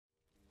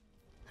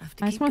have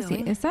to I keep just want to see.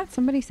 going. Is that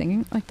somebody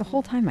singing? Like the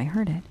whole time I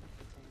heard it.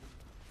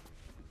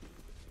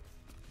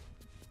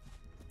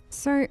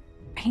 So,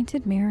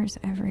 painted mirrors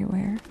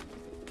everywhere.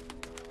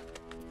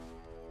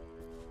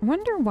 I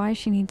wonder why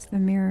she needs the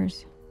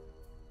mirrors.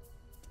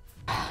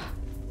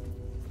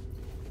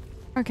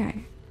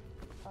 Okay.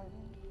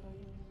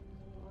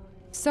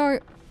 So,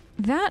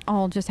 that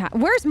all just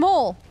happened. Where's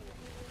Mole?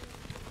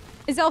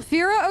 Is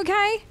Alfira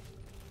okay?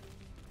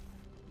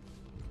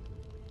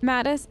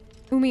 Mattis?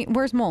 Umi,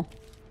 where's Mole?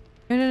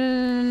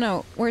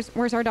 No.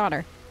 Where's our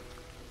daughter?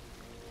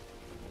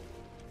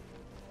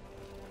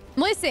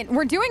 Listen,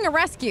 we're doing a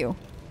rescue.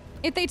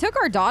 If they took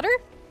our daughter,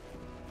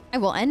 I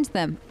will end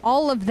them.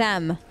 All of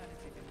them.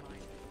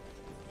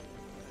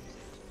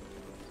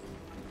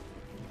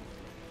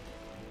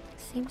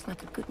 Seems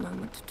like a good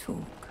moment to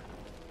talk.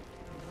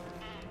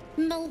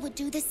 Mole would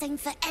do the same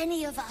for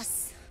any of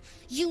us.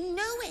 You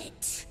know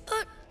it.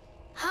 But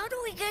how do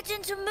we get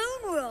into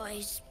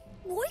Moonrise?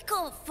 We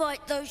can't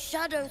fight those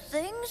shadow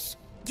things.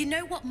 You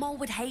know what Mole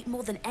would hate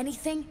more than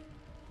anything?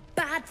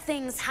 Bad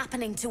things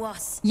happening to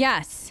us.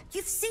 Yes.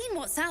 You've seen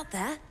what's out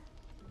there.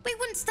 We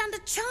wouldn't stand a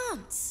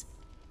chance.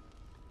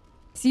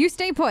 So you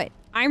stay put.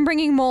 I'm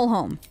bringing Mole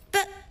home.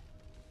 But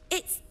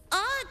it's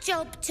our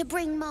job to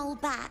bring Mole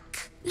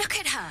back. Look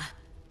at her.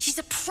 She's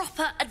a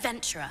proper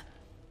adventurer.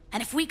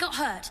 And if we got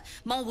hurt,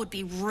 Mole would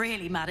be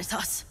really mad at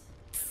us.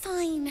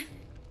 Fine.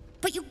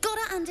 But you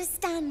gotta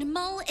understand,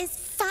 Mole is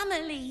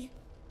family.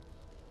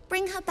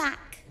 Bring her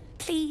back,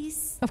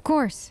 please. Of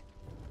course.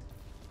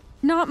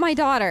 Not my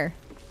daughter.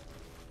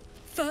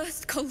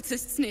 First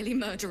cultists nearly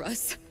murder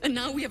us, and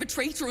now we have a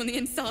traitor on the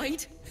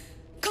inside.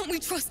 Can't we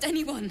trust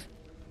anyone?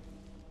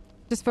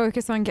 Just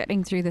focus on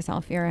getting through this,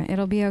 Alfira.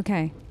 It'll be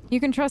okay.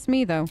 You can trust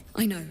me, though.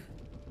 I know.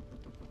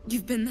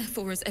 You've been there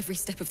for us every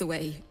step of the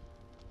way.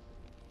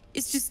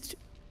 It's just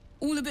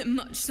all a bit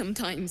much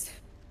sometimes,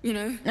 you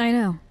know? I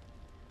know.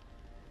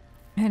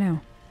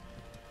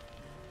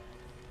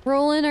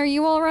 Roland, are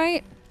you all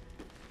right?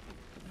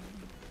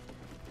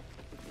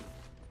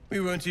 We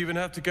won't even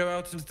have to go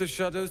out into the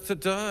shadows to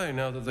die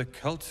now that the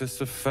cultists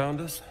have found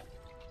us.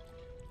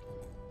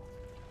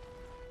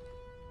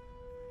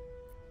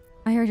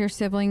 I heard your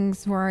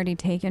siblings were already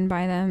taken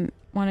by them.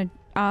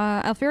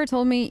 Alfira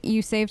told me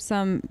you saved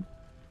some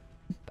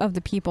of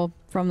the people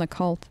from the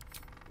cult.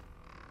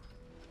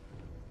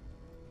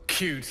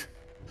 Cute.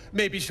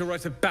 Maybe she'll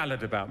write a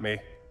ballad about me.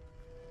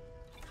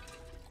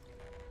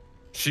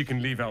 She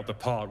can leave out the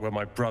part where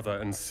my brother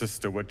and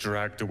sister were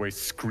dragged away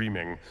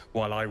screaming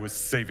while I was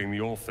saving the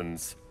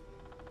orphans.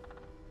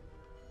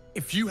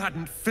 If you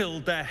hadn't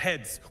filled their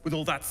heads with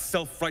all that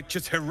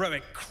self-righteous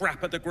heroic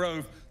crap at the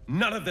Grove,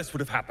 none of this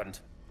would have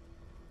happened.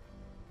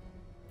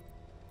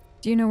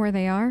 Do you know where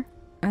they are?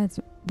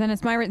 Then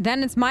it's my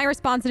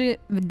responsibility.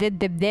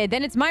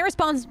 Then it's my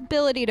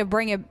responsibility to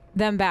bring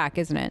them back,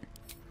 isn't it?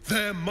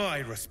 They're my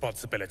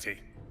responsibility.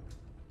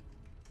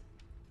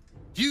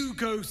 You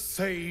go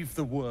save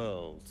the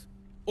world,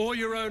 or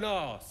your own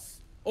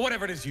arse, or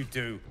whatever it is you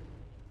do.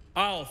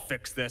 I'll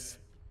fix this.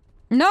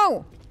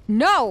 No.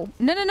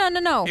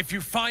 If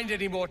you find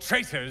any more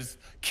traitors,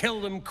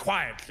 kill them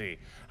quietly.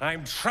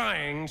 I'm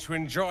trying to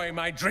enjoy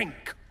my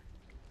drink.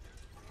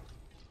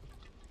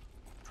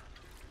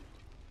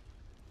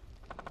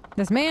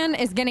 This man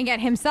is gonna get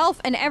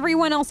himself and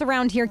everyone else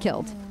around here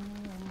killed.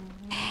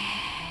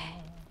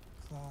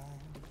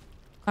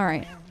 All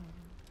right.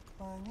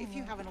 If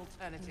you have an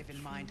alternative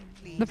in mind,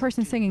 please. The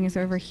person singing is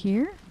over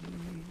here.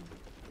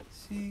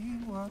 See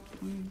what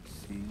we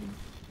see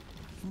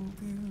and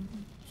do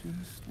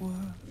just what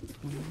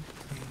we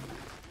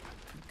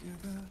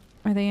together.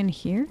 Are they in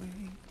here?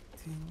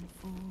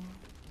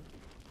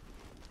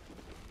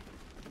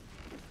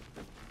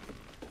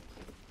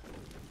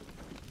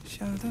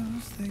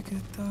 Shadows, they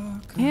get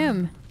darker.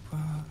 Him.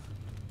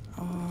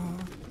 Our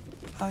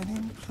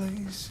hiding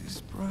place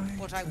is bright.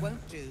 What I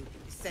won't do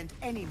is send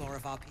any more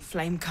of our people.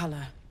 Flame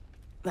Colour.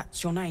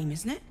 That's your name,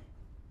 isn't it?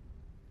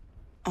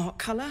 Art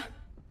Colour?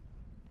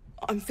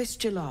 I'm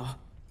Fistula.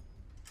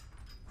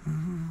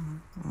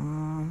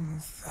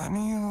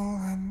 Nathaniel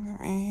and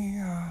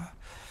me are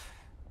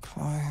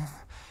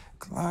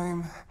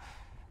climbing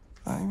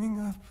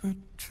up a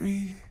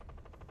tree.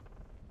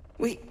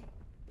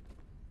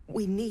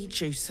 We need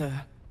you,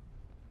 sir.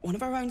 One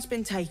of our own's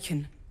been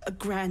taken. A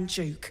Grand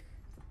Duke.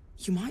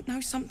 You might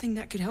know something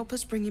that could help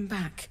us bring him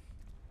back.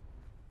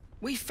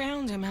 We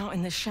found him out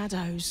in the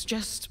shadows,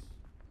 just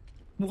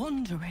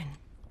wandering.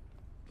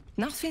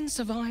 Nothing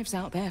survives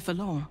out there for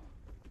long.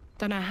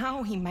 Don't know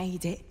how he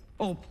made it,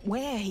 or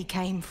where he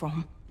came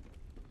from.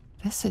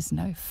 This is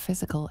no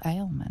physical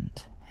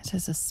ailment. It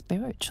is a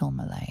spiritual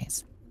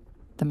malaise.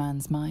 The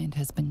man's mind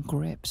has been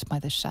gripped by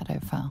the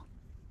Shadowfell,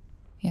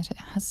 yet it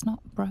has not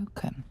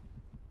broken.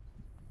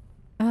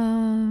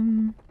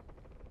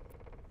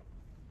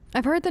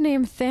 I've heard the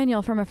name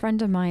Thaniel from a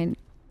friend of mine,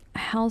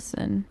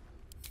 Halson.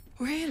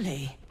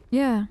 Really?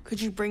 Yeah.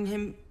 Could you bring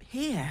him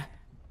here?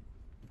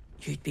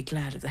 You'd be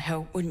glad of the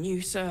help, wouldn't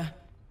you, sir?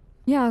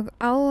 Yeah,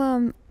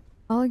 I'll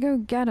go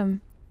get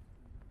him.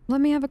 Let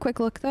me have a quick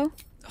look, though.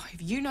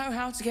 If you know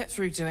how to get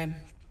through to him,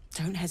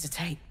 don't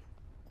hesitate.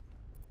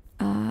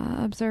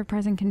 Observe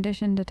present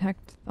condition,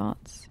 detect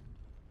thoughts.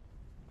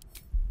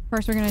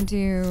 First, we're gonna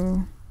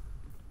do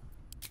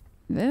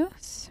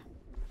this.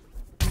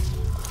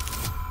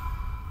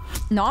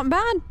 Not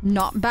bad.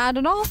 Not bad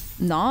at all.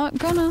 Not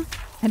gonna.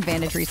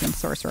 Advantage recent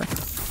sorcerer.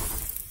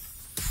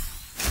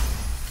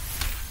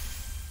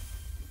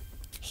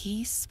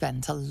 He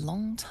spent a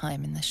long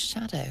time in the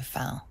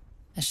Shadowfell,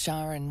 a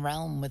Sharan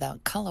realm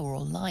without color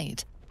or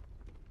light.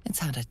 It's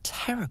had a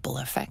terrible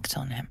effect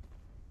on him.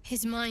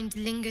 His mind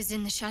lingers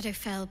in the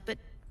Shadowfell, but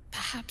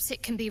perhaps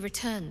it can be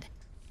returned.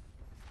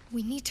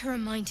 We need to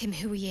remind him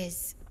who he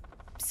is.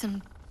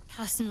 Some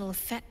personal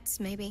effects,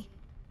 maybe.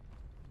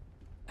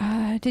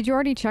 Did you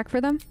already check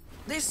for them?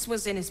 This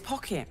was in his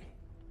pocket.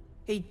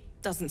 He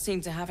doesn't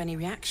seem to have any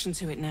reaction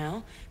to it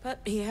now,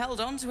 but he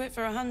held on to it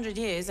for 100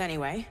 years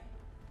anyway.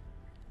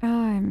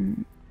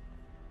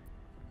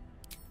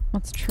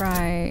 Let's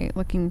try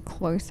looking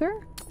closer.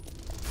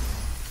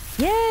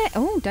 Yeah.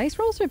 Oh, dice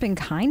rolls have been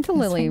kind to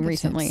Lily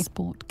recently.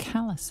 Sport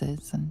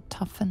calluses and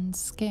toughened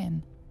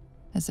skin,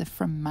 as if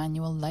from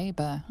manual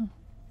labor,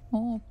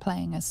 or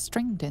playing a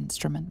stringed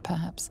instrument,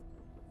 perhaps.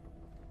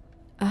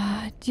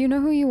 Do you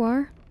know who you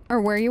are? Or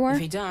where you are? If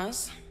he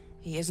does,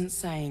 he isn't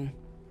sane.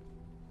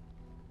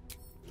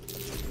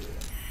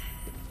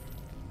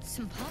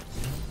 Some pop?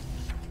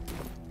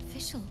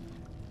 Official.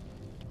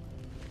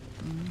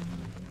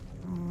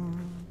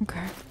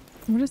 Okay.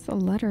 What does the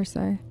letter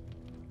say?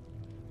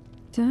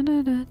 Da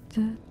da da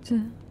da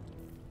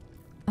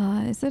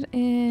da. Is it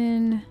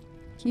in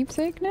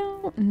keepsake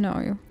now?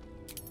 No.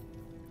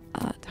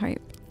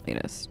 Type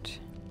latest.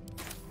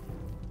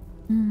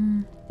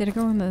 Did it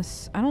go in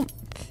this? I don't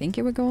think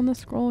it would go in the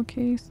scroll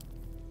case.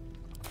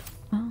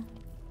 Oh.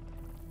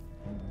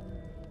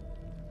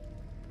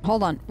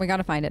 Hold on. We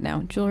gotta find it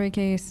now. Jewelry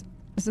case.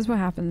 This is what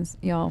happens,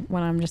 y'all,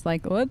 when I'm just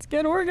like, let's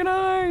get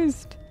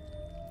organized.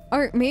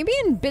 Or maybe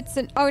in bits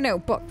and... Oh, no.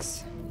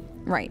 Books.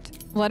 Right.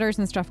 Letters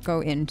and stuff go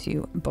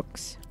into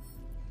books.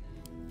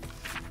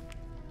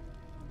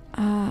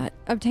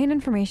 Obtain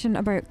information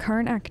about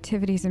current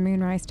activities in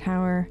Moonrise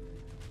Tower.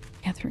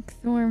 Etheric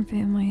Thorn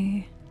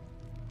family.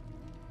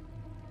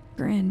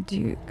 Grand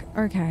Duke.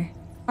 Okay.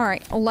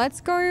 Alright,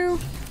 let's go.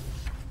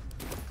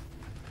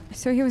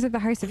 So he was at the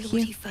House of What he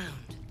Healing.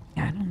 found.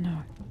 Yeah, I don't know.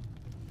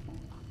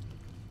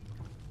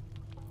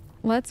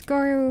 Let's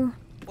go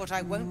What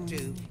I won't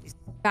do is...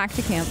 back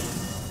to camp.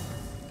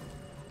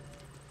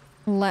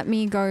 Let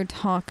me go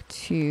talk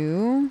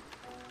to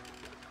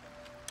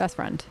best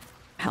friend,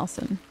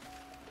 Halson.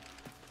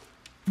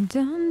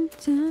 Dun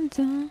dun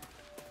dun.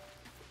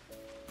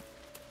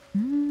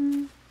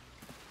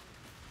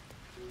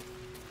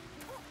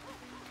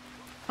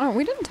 Oh,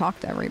 we didn't talk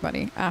to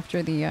everybody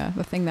after the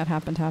thing that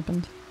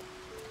happened.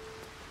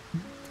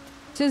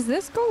 Does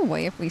this go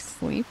away if we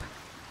sleep?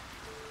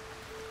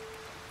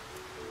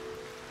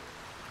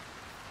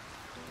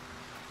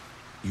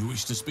 You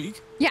wish to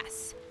speak?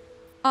 Yes.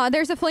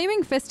 There's a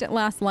flaming fist at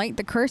last light.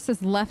 The curse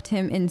has left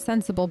him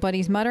insensible, but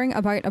he's muttering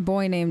about a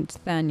boy named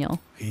Thaniel.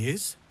 He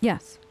is?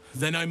 Yes.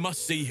 Then I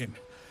must see him.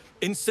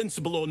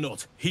 Insensible or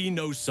not, he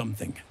knows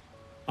something.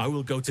 I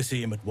will go to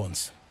see him at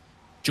once.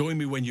 Join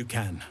me when you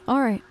can.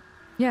 All right.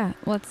 Yeah,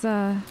 let's,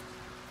 Any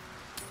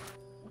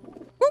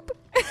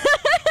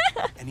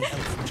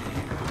help from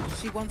Jane?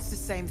 She wants the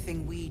same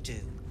thing we do.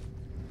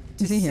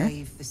 To Is he here?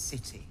 save the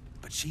city.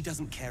 But she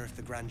doesn't care if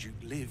the Grand Duke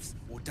lives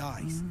or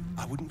dies.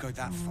 I wouldn't go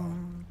that far.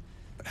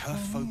 But her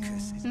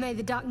focus is... May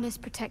the darkness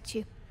protect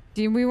you.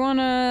 Do we want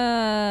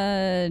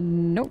to...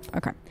 Nope.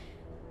 Okay.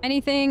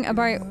 Anything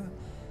about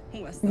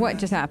what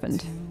just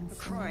happened? A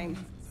crime.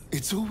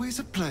 It's always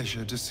a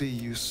pleasure to see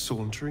you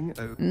sauntering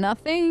over.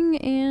 Nothing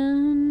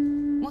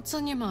and... What's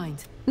on your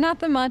mind?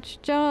 Nothing much.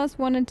 Just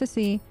wanted to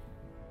see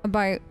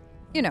about,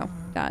 you know,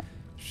 that.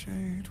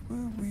 Shade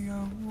where we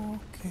are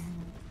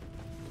walking.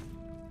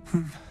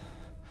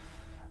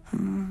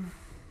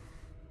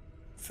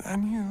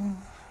 Thaniel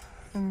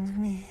and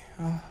me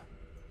are...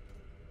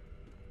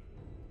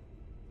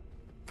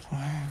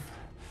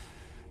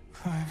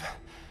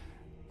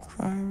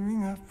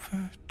 climbing up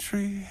a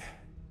tree.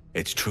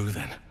 It's true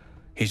then.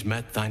 He's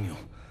met Thaniel.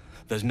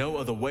 There's no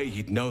other way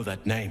he'd know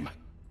that name.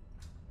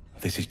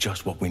 This is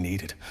just what we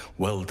needed.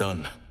 Well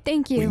done.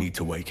 Thank you. We need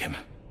to wake him.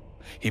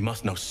 He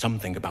must know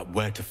something about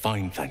where to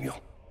find Thaniel.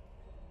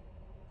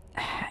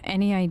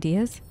 Any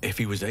ideas? If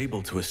he was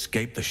able to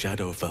escape the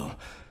Shadowfell,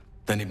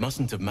 then it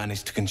mustn't have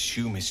managed to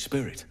consume his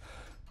spirit.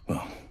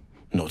 Well,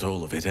 not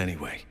all of it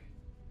anyway.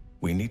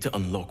 We need to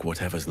unlock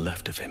whatever's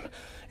left of him,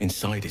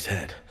 inside his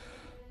head.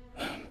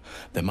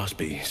 There must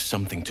be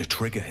something to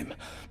trigger him.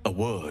 A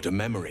word, a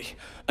memory,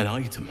 an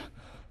item.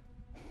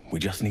 We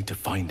just need to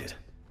find it.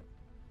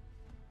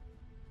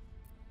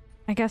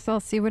 I guess I'll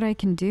see what I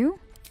can do.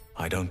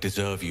 I don't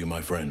deserve you,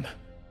 my friend.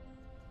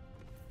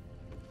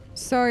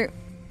 So,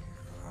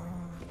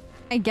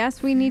 I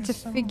guess we need to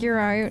figure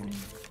out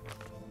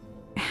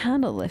how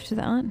to lift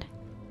that.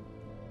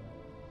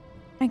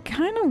 I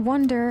kind of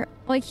wonder,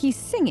 like, he's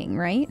singing,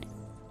 right?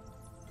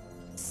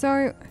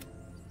 So,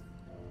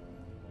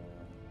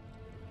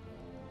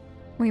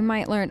 we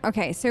might learn.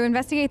 Okay, so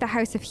investigate the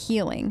House of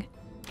Healing.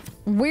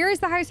 Where is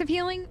the House of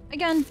Healing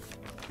again?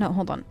 No,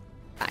 hold on.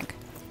 Bag.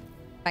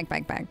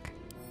 Bag.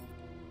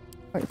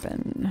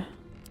 Open.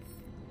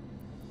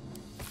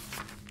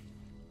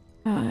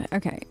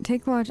 Okay,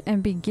 take the lodge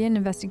and begin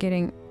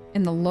investigating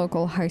in the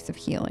local House of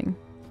Healing.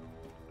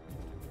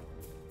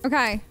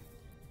 Okay.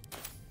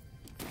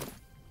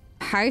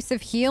 House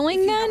of Healing,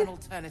 if you then? have an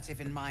alternative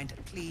in mind,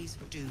 please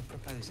do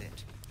propose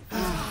it.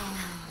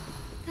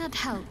 That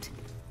helped.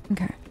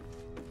 Okay.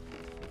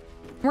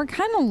 We're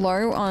kind of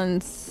low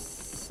on...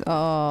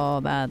 Oh,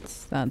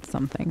 that's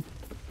something.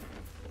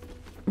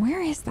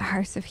 Where is the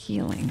House of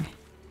Healing?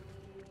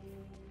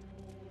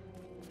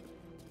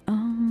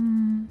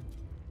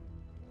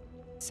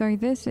 So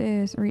this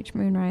is reach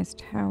Moonrise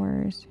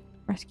Towers,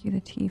 rescue the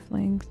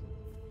tieflings,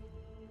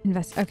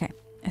 invest. Okay,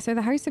 so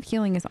the House of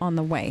Healing is on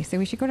the way, so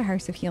we should go to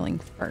House of Healing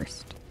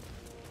first.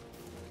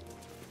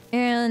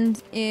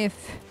 And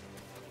if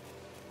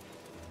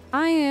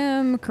I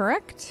am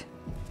correct,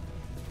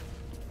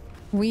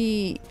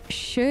 we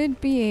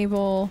should be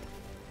able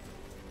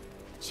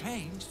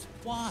Changed?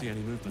 Why? See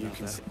any movement out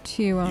there?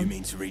 to You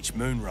mean to reach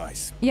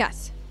Moonrise?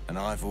 Yes. And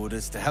I've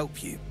orders to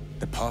help you.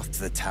 The path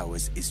to the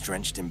towers is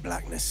drenched in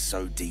blackness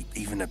so deep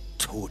even a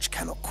torch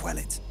cannot quell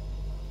it.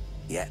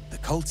 Yet the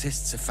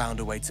cultists have found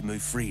a way to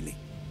move freely.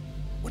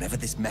 Whatever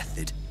this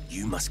method,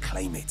 you must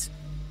claim it.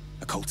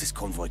 A cultist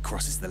convoy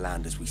crosses the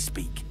land as we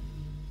speak.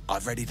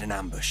 I've readied an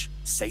ambush.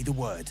 Say the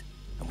word,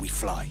 and we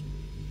fly.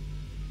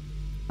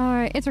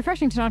 It's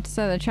refreshing to not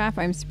set the trap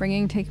I'm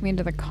springing. Take me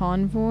into the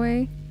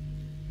convoy.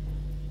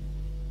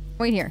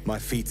 Wait here. My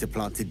feet are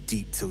planted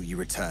deep till you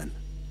return.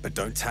 But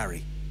don't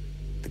tarry.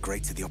 The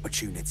greater the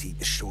opportunity,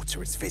 the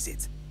shorter its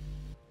visit.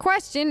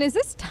 Question, is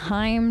this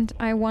timed,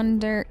 I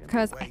wonder?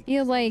 Because I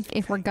feel like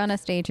if we're gonna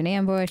stage an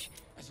ambush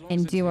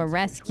and do a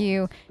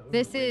rescue,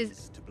 this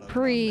is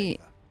pre-ambush.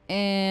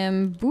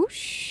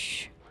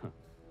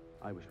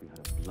 I wish we had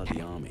a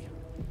bloody army.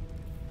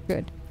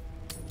 Good.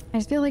 I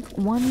just feel like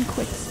one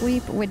quick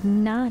sleep would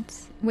not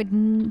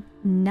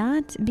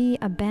be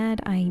a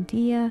bad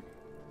idea.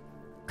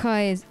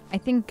 Because I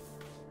think...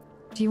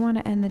 Do you want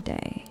to end the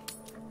day?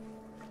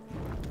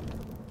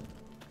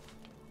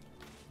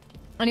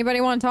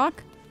 Anybody want to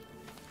talk?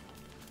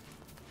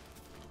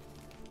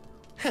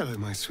 Hello,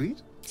 my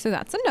sweet. So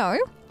that's a no.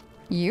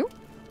 You?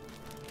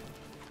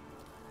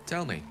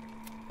 Tell me,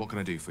 what can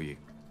I do for you?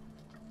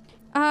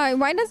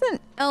 Why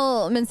doesn't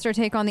Elminster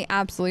take on the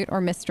Absolute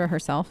or Mistra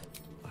herself?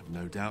 I've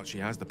no doubt she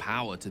has the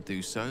power to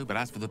do so, but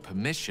as for the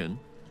permission,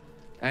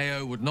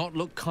 Ao would not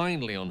look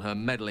kindly on her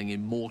meddling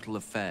in mortal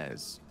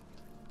affairs.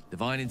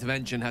 Divine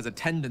intervention has a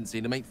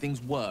tendency to make things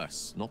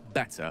worse, not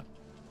better.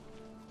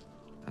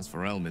 As for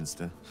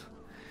Elminster,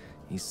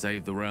 he's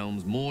saved the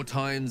realms more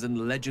times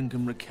than legend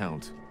can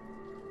recount.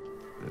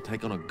 To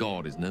take on a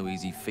god is no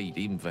easy feat,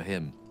 even for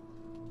him.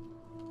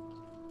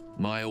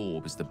 My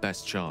orb is the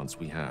best chance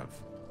we have.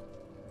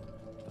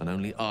 And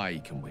only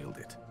I can wield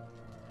it.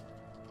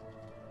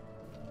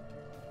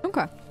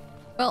 Okay.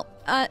 Well,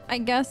 I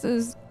guess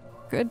is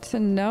good to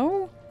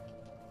know.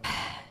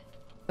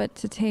 But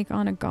to take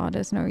on a god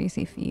is no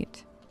easy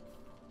feat.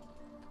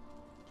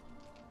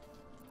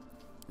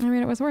 I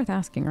mean, it was worth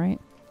asking, right?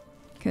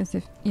 Because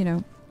if, you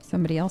know,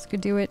 somebody else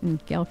could do it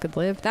and Gale could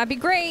live, that'd be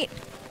great!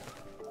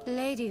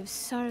 Lady of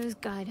Sorrows,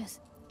 guide us.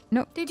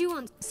 Nope. Did you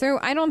want... So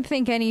I don't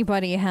think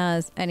anybody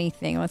has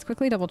anything. Let's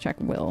quickly double check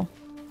Will.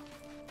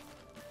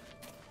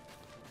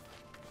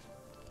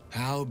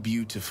 How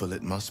beautiful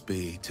it must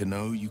be to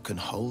know you can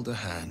hold a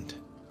hand,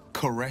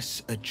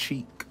 caress a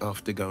cheek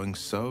after going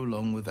so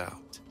long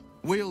without.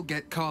 We'll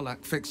get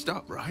Karlach fixed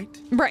up,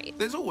 right? Right.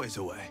 There's always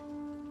a way.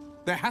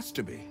 There has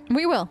to be.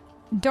 We will.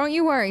 Don't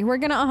you worry. We're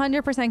gonna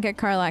 100% get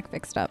Karlach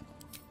fixed up.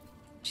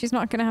 She's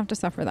not gonna have to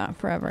suffer that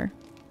forever.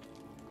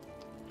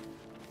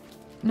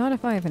 Not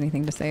if I have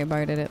anything to say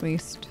about it, at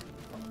least.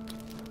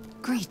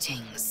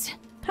 Greetings.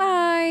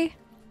 Hi.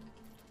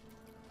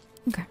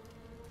 Okay.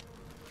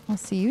 I'll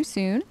see you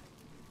soon.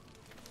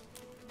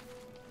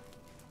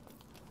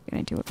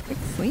 Gonna do a quick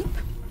sleep.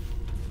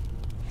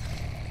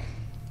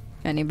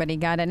 Anybody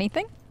got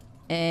anything?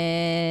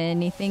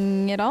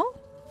 Anything at all?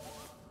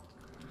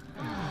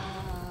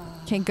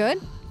 Okay,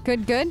 good.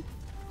 Good, good.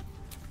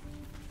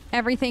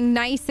 Everything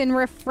nice and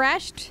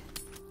refreshed.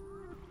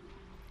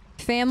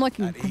 Fam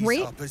looking At ease,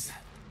 great. Harpers.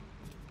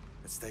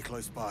 Let's stay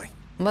close by.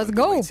 Let's Won't be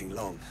go. waiting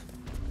long.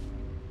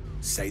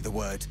 Say the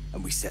word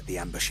and we set the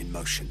ambush in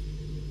motion.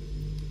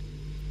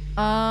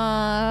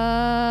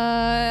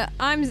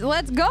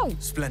 Let's go.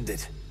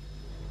 Splendid.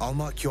 I'll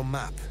mark your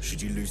map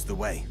should you lose the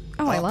way.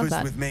 Oh, I love Harpers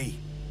that. with me.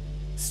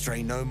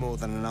 Stray no more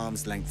than an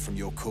arm's length from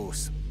your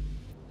course.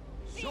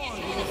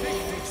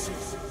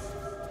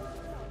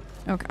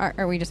 Okay,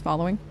 are we just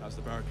following? How's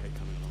the barricade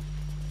coming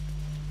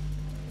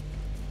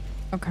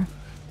along? Okay.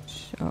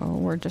 So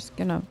we're just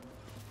gonna...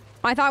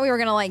 I thought we were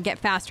gonna, like, get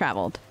fast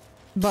traveled.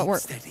 But we're...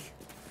 Steady.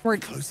 We're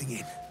closing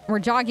in. We're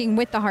jogging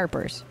with the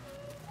Harpers.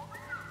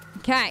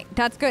 Okay,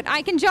 that's good.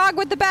 I can jog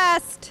with the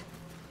best.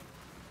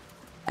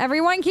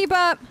 Everyone keep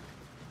up.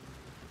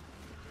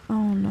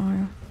 Oh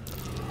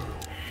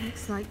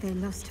Looks like they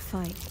lost a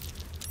fight.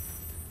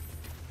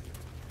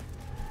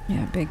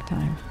 Yeah, big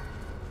time.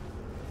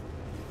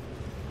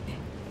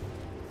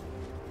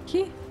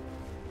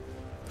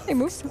 They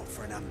move so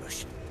for an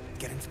ambush.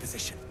 Get into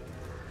position.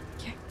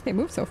 Yeah, they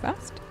move so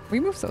fast. We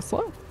move so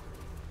slow.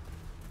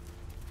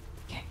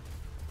 Okay.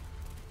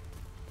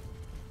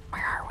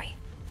 Where are we?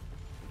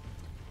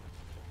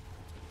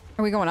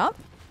 Are we going up?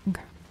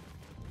 Okay.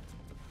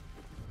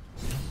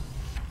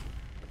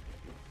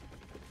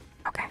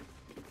 Okay.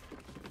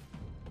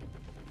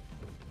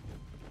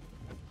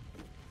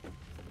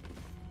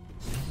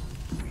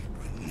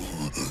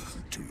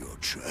 To your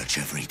church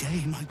every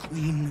day, my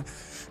queen.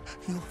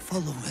 Your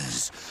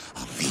followers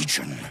are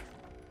legion.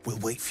 We'll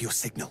wait for your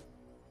signal.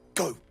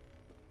 Go.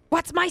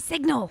 What's my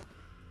signal?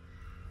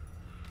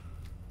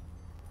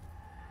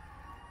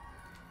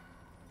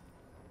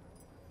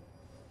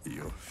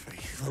 Your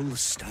faithful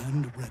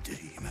stand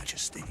ready,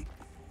 Majesty.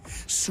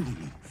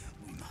 Soon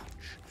we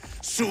march.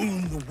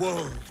 Soon the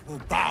world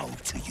will bow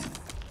to you.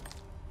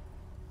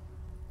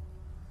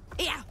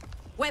 Here,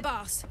 we're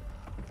boss.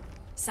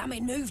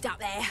 Something moved up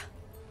there.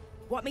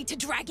 Want me to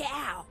drag it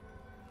out?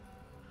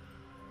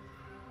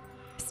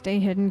 Stay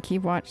hidden,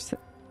 keep watch.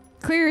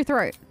 Clear your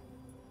throat.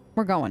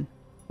 We're going.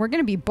 We're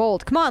gonna be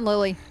bold. Come on,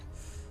 Lily.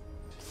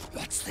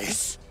 What's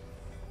this?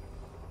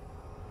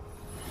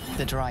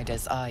 The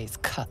Drider's eyes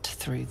cut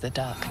through the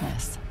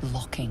darkness,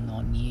 locking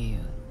on you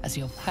as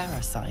your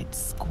parasite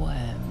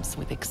squirms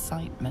with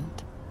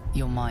excitement.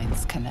 Your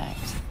minds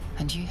connect,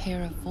 and you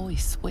hear a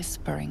voice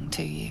whispering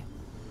to you.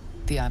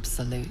 The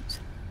Absolute,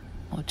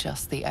 or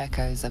just the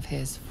echoes of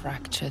his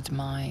fractured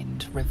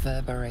mind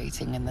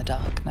reverberating in the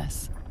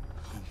darkness.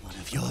 One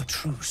of your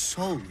true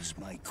souls,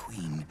 my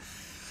queen.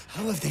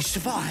 How have they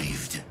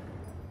survived?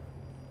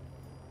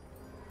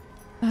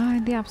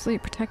 The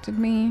Absolute protected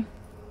me.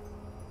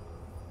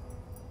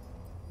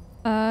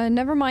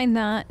 Never mind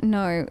that.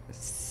 No.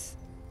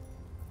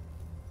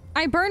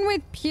 I burn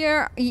with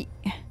Pierre.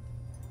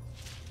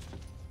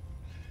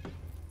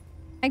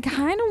 I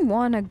kind of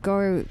want to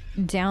go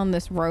down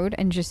this road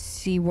and just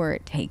see where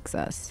it takes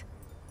us.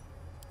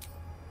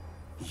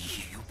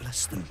 You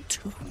bless them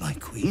too, my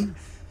queen.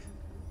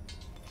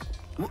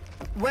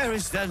 Where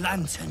is their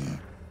lantern?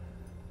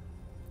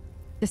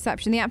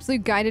 Deception. The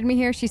Absolute guided me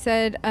here. She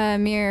said,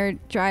 mere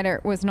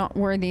Drider was not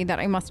worthy, that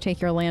I must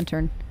take your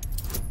lantern.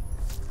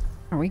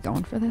 Are we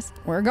going for this?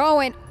 We're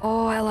going.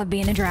 Oh, I love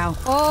being a Drow.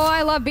 Oh,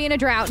 I love being a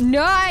Drow.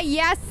 No,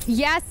 yes,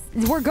 yes.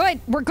 We're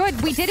good. We're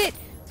good. We did it.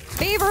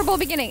 Favorable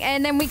beginning.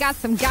 And then we got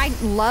some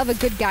guidance. Love a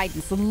good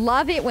guidance.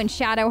 Love it when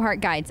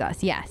Shadowheart guides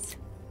us. Yes.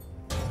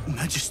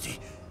 Majesty,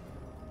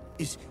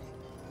 is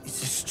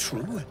this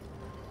true?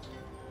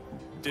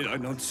 Did I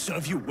not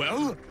serve you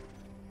well?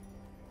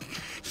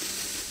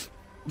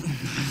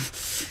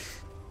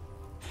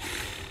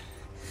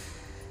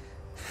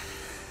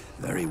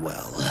 Very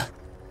well.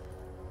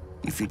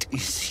 If it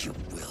is your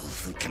will,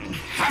 we can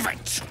have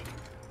it!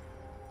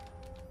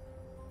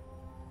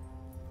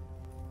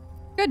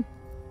 Good.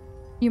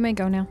 You may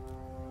go now.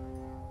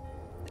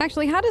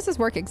 Actually, how does this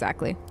work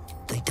exactly?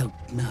 They don't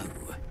know.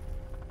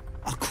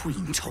 Our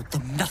queen told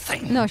them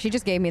nothing. No, she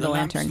just gave me the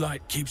lantern. The lamp's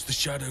light keeps the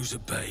shadows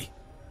at bay.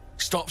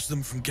 Stops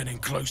them from getting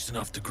close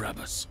enough to grab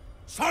us.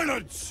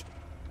 Silence!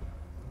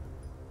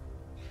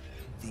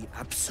 The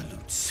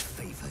Absolute's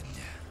favored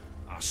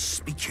are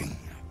speaking.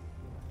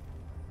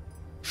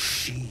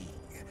 She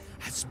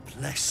has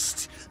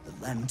blessed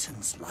the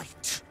lantern's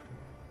light.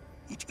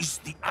 It is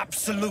the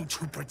Absolute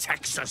who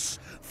protects us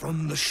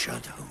from the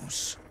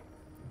shadows.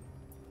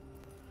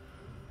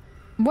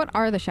 What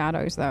are the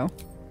shadows, though?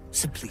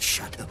 Simply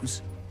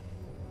shadows.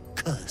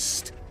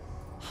 Cursed,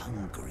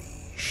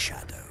 hungry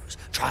shadows,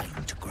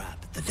 trying to grab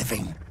the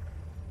living.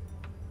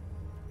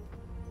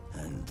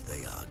 And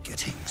they are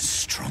getting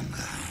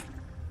stronger.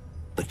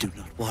 But do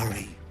not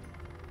worry.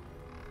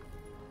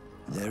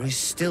 There is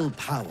still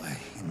power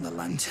in the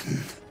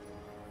lantern.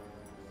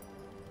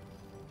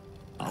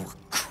 Our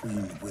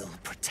queen will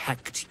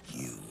protect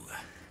you,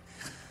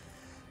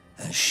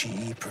 as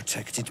she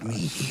protected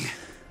me.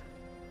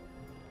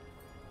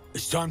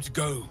 It's time to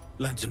go,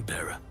 Lantern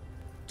Bearer.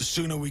 The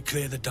sooner we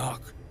clear the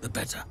dark, the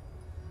better.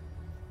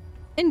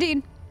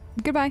 Indeed.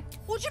 Goodbye.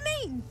 What do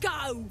you mean,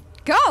 go?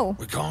 Go!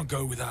 We can't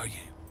go without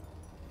you.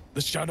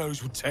 The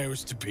shadows would tear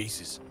us to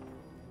pieces.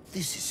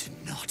 This is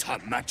not Her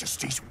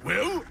Majesty's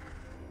will.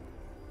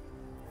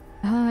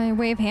 I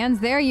wave hands.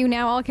 There you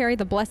now. I'll carry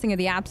the blessing of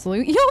the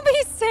Absolute. You'll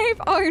be safe.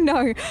 Oh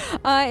no.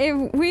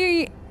 If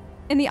we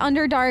in the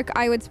Underdark,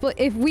 I would split.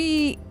 If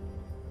we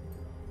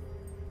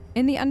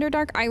in the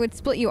Underdark, I would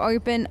split you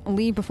open.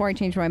 Leave before I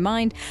change my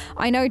mind.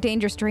 I know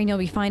dangerous terrain. You'll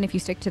be fine if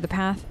you stick to the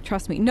path.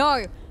 Trust me.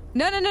 No.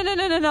 No. No. No. No.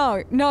 No. No.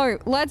 No. No.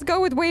 Let's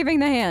go with waving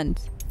the hand.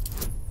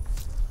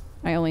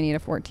 I only need a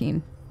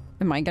 14.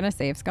 Am I gonna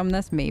save scum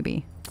this?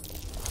 Maybe.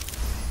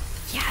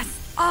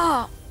 Yes.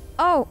 Oh.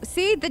 Oh,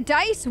 see, the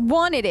dice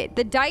wanted it.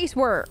 The dice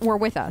were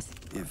with us.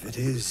 If it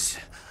is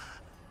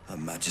Her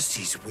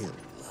Majesty's will.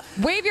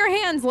 Wave your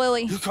hands,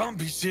 Lily. You can't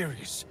be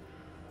serious.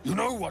 You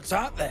know what's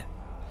out there.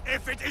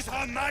 If it is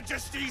Her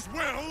Majesty's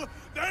will,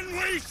 then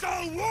we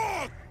shall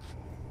walk!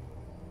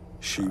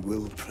 She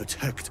will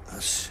protect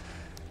us.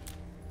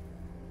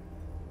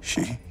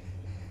 She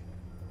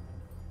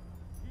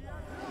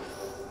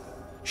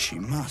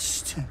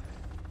must.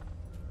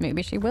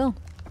 Maybe she will.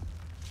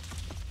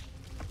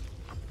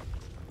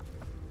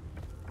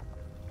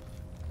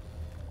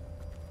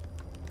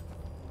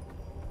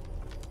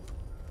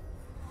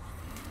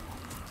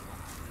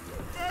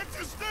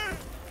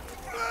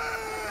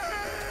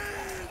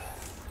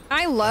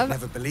 I'd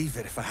never believe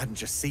it if I hadn't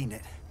just seen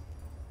it.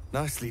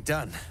 Nicely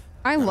done.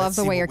 I Now love let's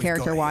the see way what your we've got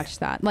character here. watched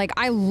that. Like,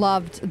 I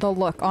loved the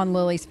look on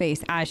Lily's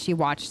face as she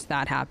watched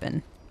that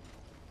happen.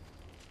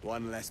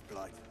 One less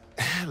blood.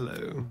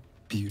 Hello,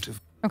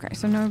 beautiful. Okay,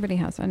 so nobody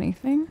has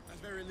anything. At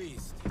very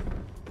least,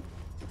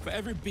 for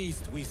every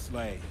beast we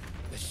slay,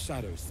 the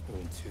shadows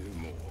spawn 2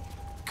 more.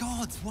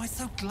 Gods, why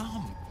so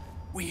glum?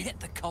 We hit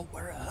the cult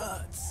where it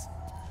hurts.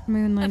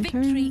 Moon A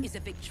lantern. victory is a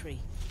victory.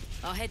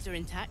 Our heads are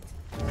intact,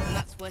 and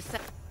that's worth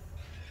saying.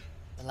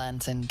 The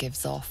lantern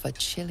gives off a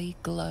chilly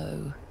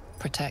glow,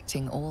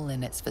 protecting all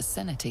in its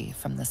vicinity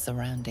from the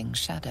surrounding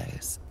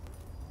shadows.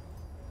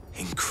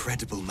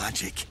 Incredible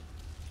magic.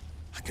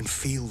 I can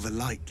feel the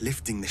light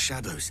lifting the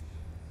shadows,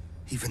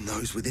 even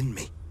those within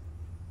me.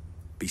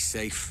 Be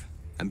safe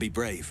and be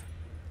brave.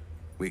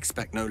 We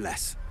expect no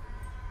less.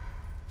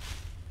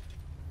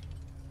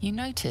 You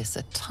notice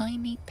a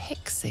tiny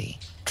pixie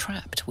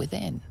trapped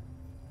within.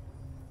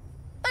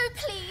 Oh,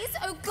 please!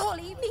 Oh,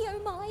 golly me, oh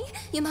my!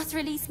 You must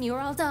release me or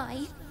I'll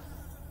die.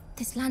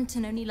 This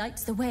lantern only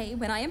lights the way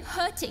when I am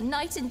hurting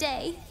night and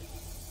day.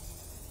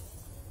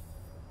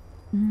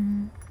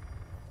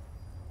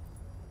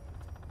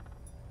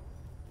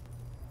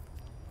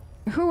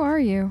 Who are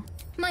you?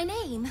 My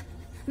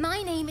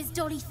name is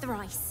Dolly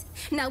Thrice.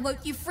 Now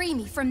won't you free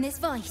me from this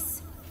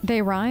vice?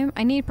 They rhyme.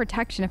 I need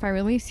protection. If I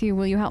release you,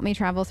 will you help me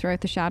travel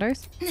throughout the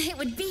shadows? It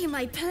would be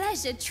my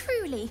pleasure,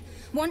 truly.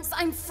 Once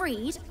I'm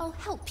freed, I'll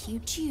help you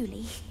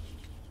duly.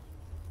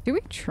 Do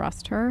we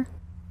trust her?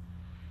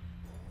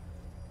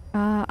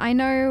 I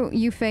know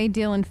you Fae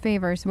deal in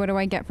favors. What do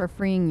I get for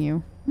freeing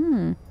you?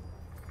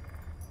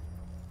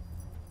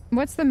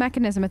 What's the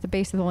mechanism at the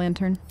base of the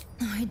lantern?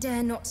 I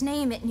dare not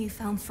name it,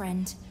 newfound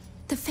friend.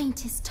 The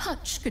faintest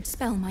touch could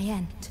spell my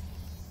end.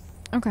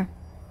 Okay.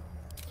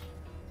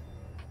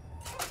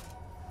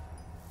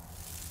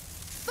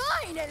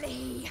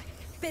 Finally!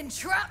 Been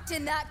trapped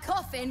in that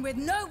coffin with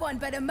no one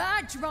but a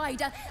Madge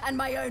Rider and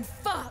my own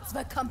farts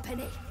for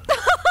company.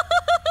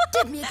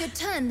 Did me a good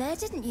turn there,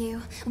 didn't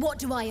you? What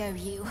do I owe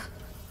you?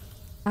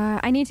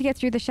 I need to get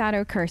through the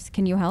shadow curse.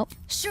 Can you help?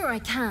 Sure I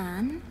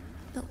can,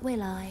 but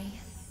will I?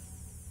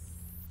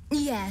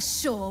 Yeah,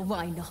 sure,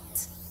 why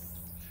not?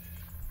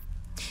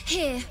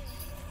 Here,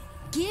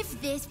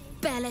 give this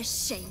bell a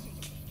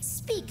shake.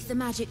 Speak the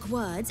magic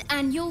words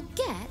and you'll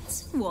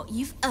get what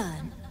you've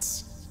earned.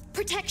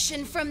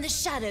 Protection from the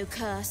shadow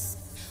curse.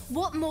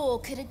 What more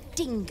could a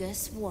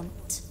dingus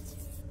want?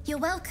 You're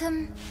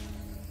welcome.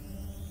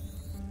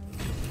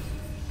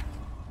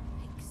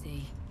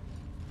 Pixie.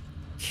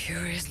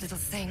 Curious little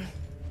thing.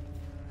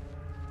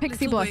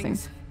 Pixie Little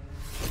blessings.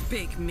 wings,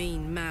 big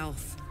mean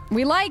mouth.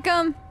 We like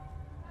them.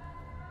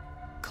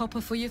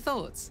 Copper for your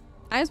thoughts.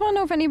 I just want to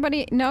know if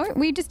anybody... No,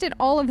 we just did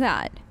all of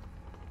that.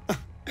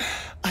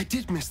 I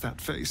did miss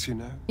that face, you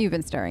know. You've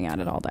been staring at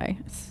it all day.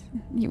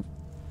 You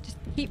just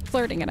keep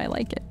flirting and I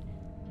like it.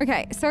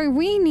 Okay, so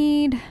we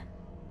need...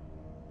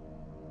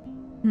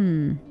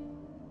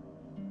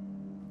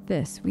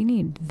 This. We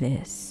need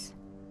this.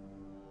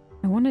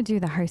 I want to do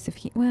the House of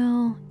Heat.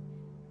 Well,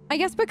 I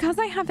guess because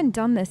I haven't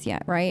done this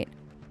yet, right?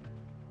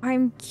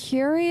 I'm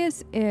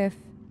curious if...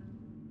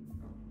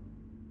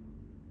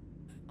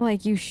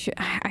 Like, you should...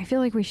 I feel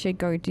like we should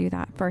go do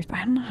that first, but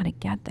I don't know how to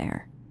get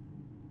there.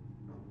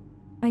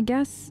 I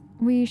guess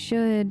we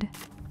should...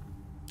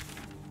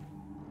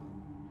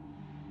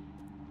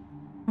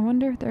 I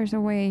wonder if there's a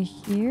way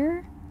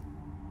here?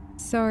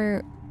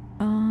 So,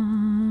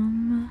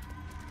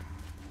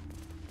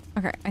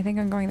 okay, I think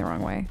I'm going the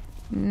wrong way.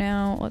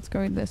 Now, let's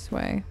go this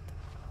way.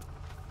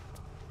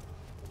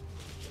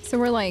 So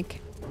we're like...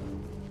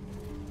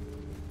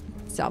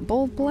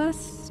 double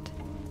blessed?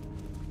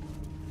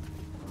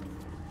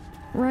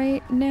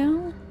 Right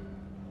now?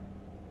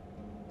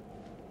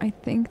 I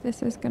think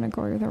this is gonna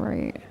go the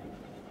right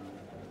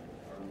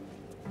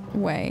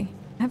way.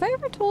 Have I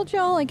ever told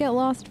y'all I get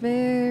lost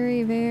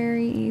very,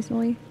 very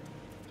easily?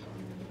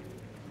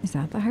 Is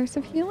that the House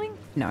of Healing?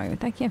 No,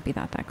 that can't be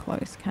that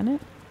close, can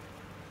it?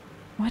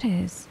 What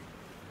is?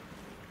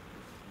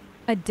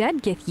 A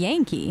dead Gith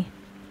Yankee?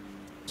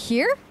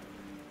 Here?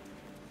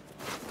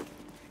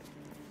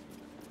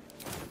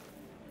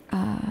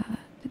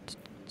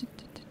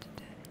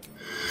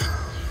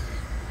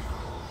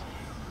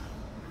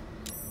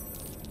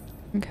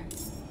 Okay.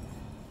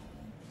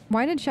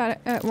 Why did Shadow...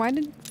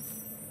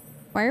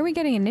 why are we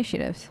getting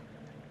initiatives?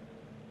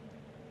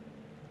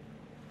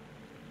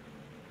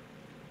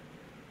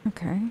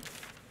 Okay.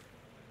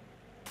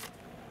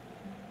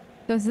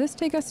 Does this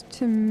take us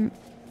to...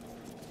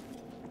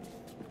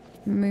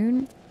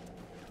 Moon?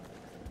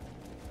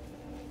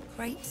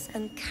 Crates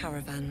and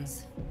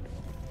caravans.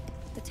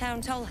 The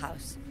town toll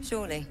house,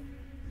 surely.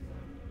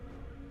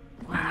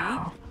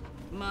 Wow.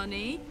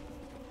 Money?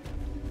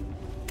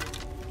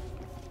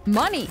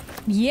 Money!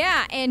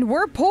 Yeah, and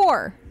we're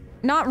poor.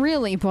 Not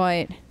really,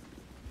 but...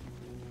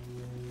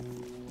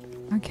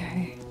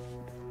 Okay.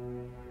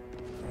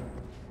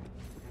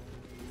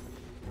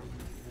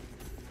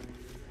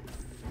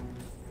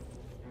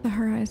 The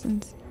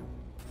horizons.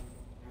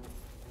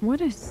 What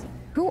is...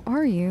 Who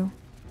are you?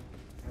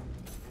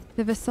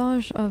 The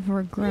visage of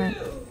regret.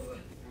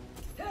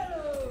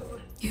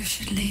 You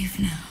should leave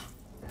now.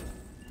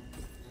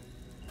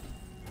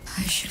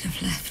 I should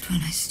have left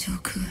when I still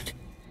could.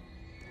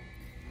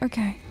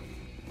 Okay.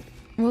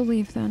 We'll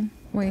leave then.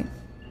 Wait.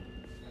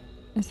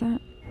 Is that...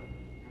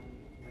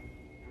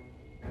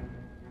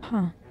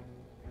 Huh.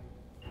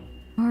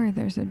 Or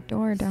there's a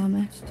door down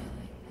there.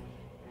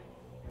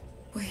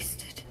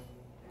 Wasted.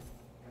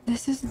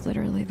 This is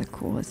literally the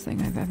coolest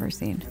thing I've ever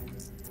seen.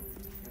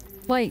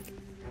 Like,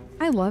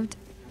 I loved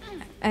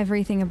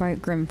everything about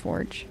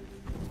Grimforge.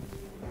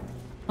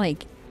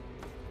 Like,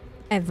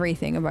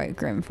 everything about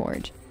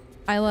Grimforge.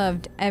 I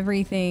loved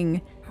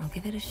everything... I'll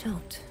give it a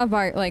shot.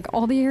 About, like,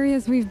 all the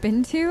areas we've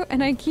been to,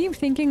 and I keep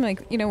thinking,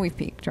 like, you know, we've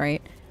peaked,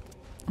 right?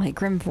 Like,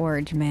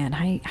 Grimforge, man,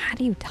 how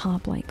do you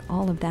top, like,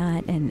 all of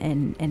that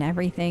and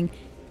everything?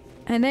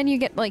 And then you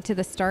get, like, to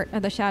the start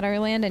of the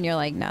Shadowland, and you're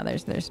like, no,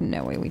 there's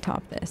no way we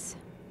top this.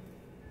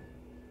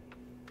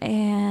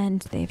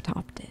 And they've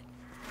topped it.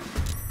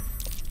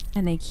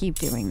 And they keep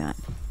doing that.